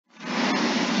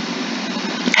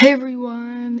Hey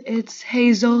everyone, it's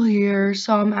Hazel here.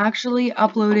 So I'm actually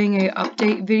uploading a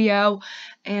update video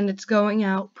and it's going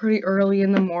out pretty early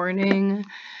in the morning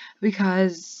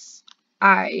because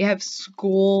I have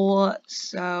school.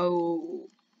 So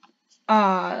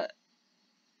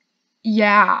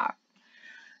yeah.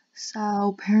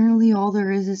 So apparently all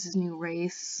there is this new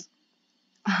race.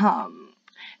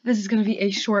 This is going to be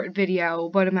a short video,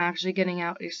 but I'm actually getting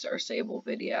out a Star Stable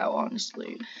video,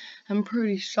 honestly. I'm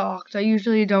pretty shocked. I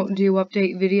usually don't do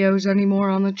update videos anymore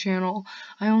on the channel.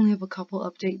 I only have a couple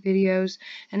update videos,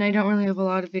 and I don't really have a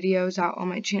lot of videos out on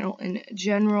my channel in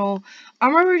general.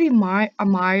 I'm already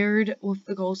mired with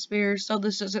the gold spears, so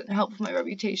this doesn't help with my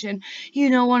reputation. You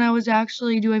know, when I was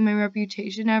actually doing my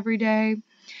reputation every day,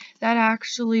 that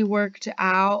actually worked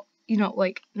out. You know,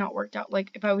 like, not worked out,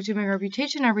 like, if I was doing my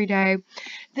reputation every day,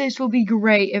 this will be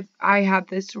great if I have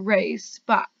this race,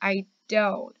 but I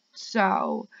don't.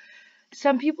 So,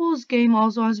 some people's game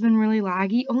also has been really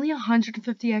laggy. Only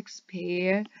 150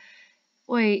 XP.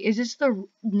 Wait, is this the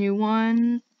new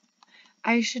one?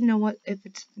 I should know if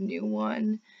it's the new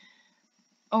one.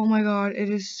 Oh my god, it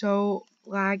is so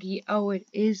laggy. Oh, it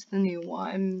is the new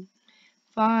one.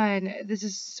 Fun. This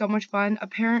is so much fun.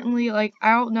 Apparently, like,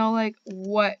 I don't know, like,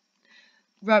 what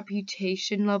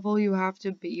reputation level you have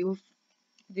to be with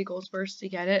the gold spurs to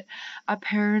get it.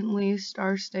 Apparently,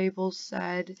 Star Stable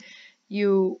said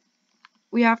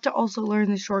we have to also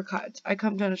learn the shortcuts. I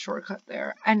come down a shortcut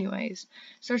there. Anyways,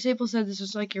 Star Stable said this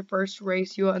is like your first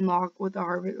race you unlock with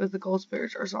the gold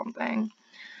spurs or something.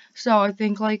 So I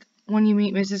think like when you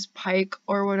meet Mrs. Pike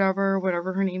or whatever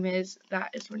her name is, that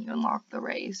is when you unlock the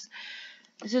race.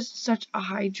 This is such a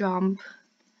high jump.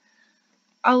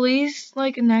 At least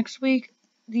like next week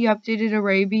the updated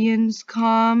Arabians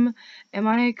come. Am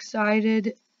I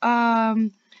excited?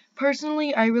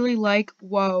 Personally I really like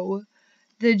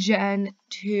the Gen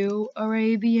 2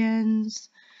 Arabians,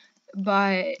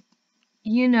 but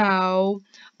you know,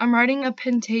 I'm writing a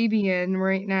Pentavian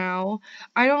right now.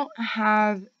 I don't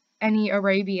have any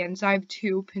Arabians. I have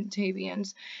two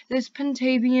Pentavians. This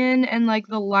Pentavian and like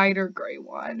the lighter gray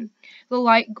one. The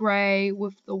light gray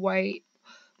with the white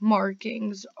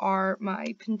markings are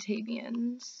my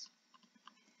Pentavians.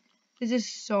 This is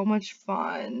so much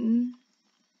fun.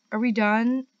 Are we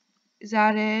done? Is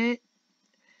that it?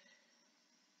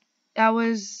 That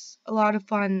was a lot of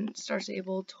fun, Star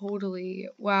Stable, totally.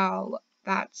 Wow,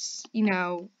 that's, you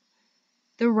know,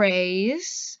 the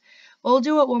race. We'll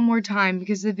do it one more time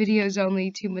because the video is only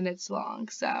 2 minutes long,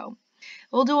 so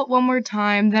we'll do it one more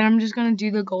time. Then I'm just gonna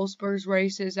do the gold spurs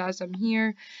races as I'm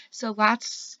here. So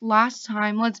last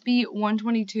time, let's be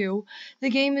 122. The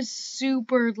game is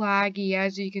super laggy,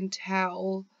 as you can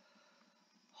tell.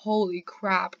 Holy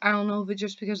crap. I don't know if it's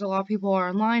just because a lot of people are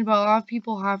online, but a lot of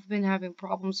people have been having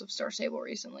problems with Star Stable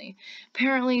recently.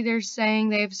 Apparently, they're saying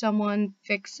they have someone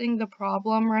fixing the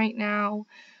problem right now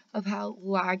of how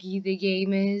laggy the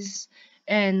game is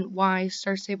and why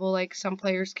Star Stable, like, some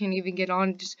players can't even get on.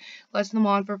 It just lets them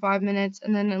on for 5 minutes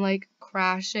and then it, like,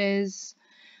 crashes.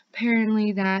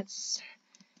 Apparently, that's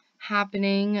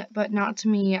happening, but not to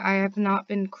me. I have not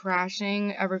been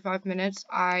crashing every 5 minutes.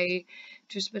 I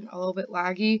just been a little bit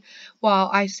laggy. Well,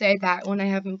 I say that when I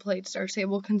haven't played Star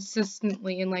Stable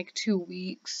consistently in like 2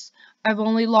 weeks. I've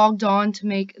only logged on to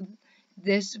make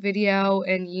this video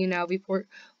and you know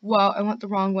well, I went the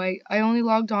wrong way. I only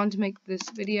logged on to make this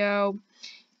video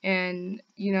and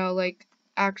you know like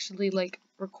actually like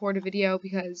record a video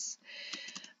because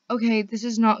okay, this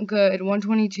is not good.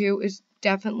 122 is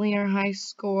definitely our high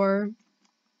score.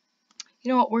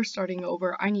 You know what? We're starting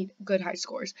over. I need good high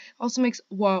scores. Also makes,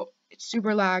 whoa, it's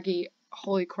super laggy.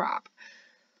 Holy crap.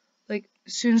 Like,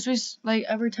 as soon as like,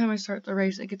 every time I start the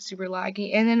race, it gets super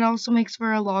laggy. And it also makes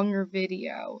for a longer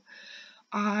video.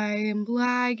 I am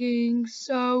lagging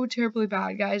so terribly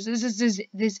bad, guys. This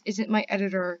isn't my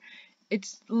editor.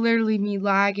 It's literally me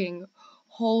lagging.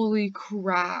 Holy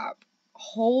crap.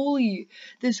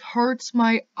 This hurts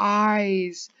my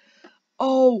eyes.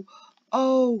 Oh,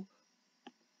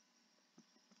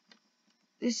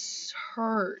 this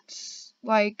hurts.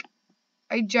 Like,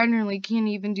 I generally can't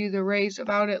even do the race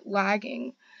without it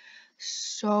lagging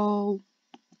so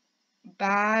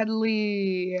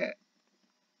badly.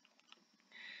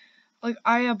 Like,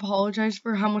 I apologize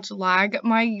for how much lag.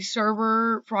 My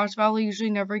server, Frost Valley,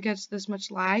 usually never gets this much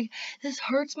lag. This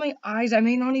hurts my eyes. I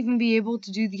may not even be able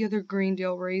to do the other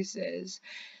Greendale races.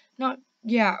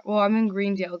 Yeah, well, I'm in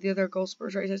Greendale, the other Gold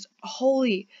Spurs races.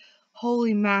 Holy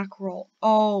mackerel.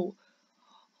 Oh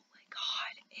my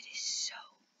god, it is so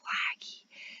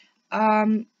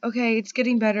laggy. Okay, it's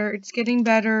getting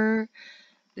better.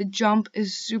 The jump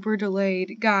is super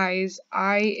delayed. Guys,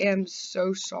 I am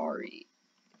so sorry.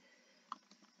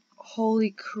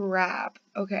 Holy crap.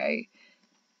 Okay.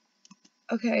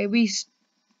 Okay, we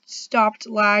stopped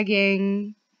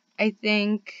lagging, I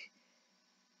think.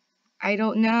 I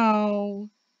don't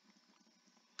know.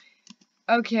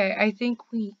 Okay, I think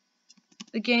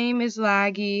the game is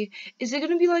laggy. Is it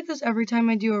gonna be like this every time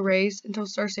I do a race until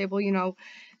Star Stable, you know,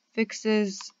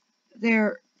 fixes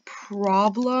their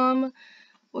problem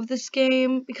with this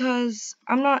game? Because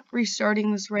I'm not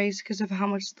restarting this race because of how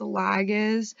much the lag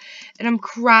is, and I'm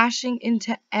crashing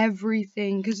into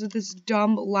everything because of this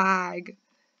dumb lag.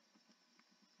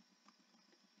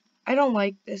 I don't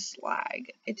like this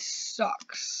lag. It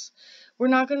sucks. We're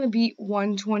not going to beat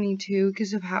 122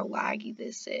 because of how laggy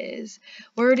this is.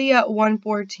 We're already at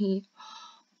 114.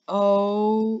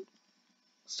 Oh,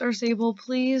 Star Stable,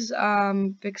 please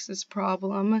fix this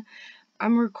problem.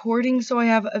 I'm recording so I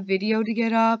have a video to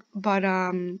get up, but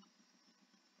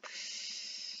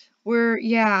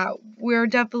we're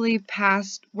definitely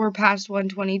past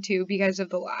 122 because of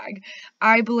the lag.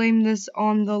 I blame this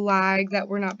on the lag, that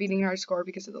we're not beating our score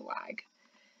because of the lag.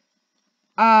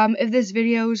 If this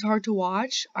video is hard to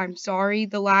watch, I'm sorry.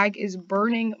 The lag is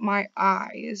burning my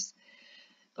eyes.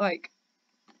 Like,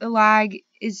 the lag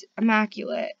is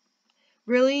immaculate.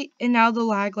 Really? And now the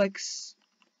lag, like,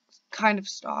 kind of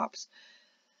stops.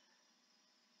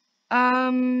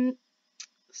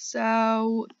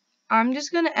 So I'm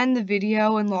just gonna end the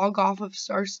video and log off of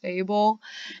Star Stable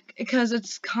because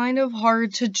it's kind of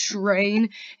hard to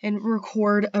train and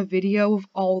record a video with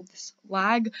all this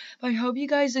lag. But I hope you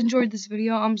guys enjoyed this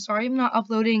video. I'm sorry I'm not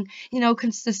uploading, you know,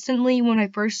 consistently. When I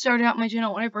first started out my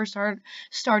channel, I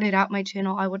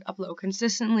would upload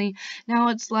consistently. Now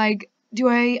it's like, do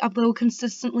I upload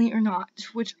consistently or not?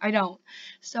 Which I don't.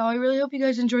 So I really hope you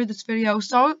guys enjoyed this video.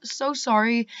 So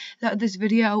sorry that this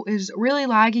video is really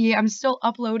laggy. I'm still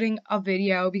uploading a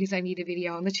video because I need a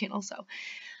video on the channel. So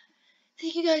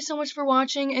thank you guys so much for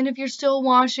watching. And if you're still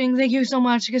watching, thank you so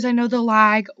much because I know the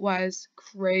lag was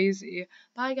crazy.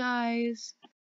 Bye guys.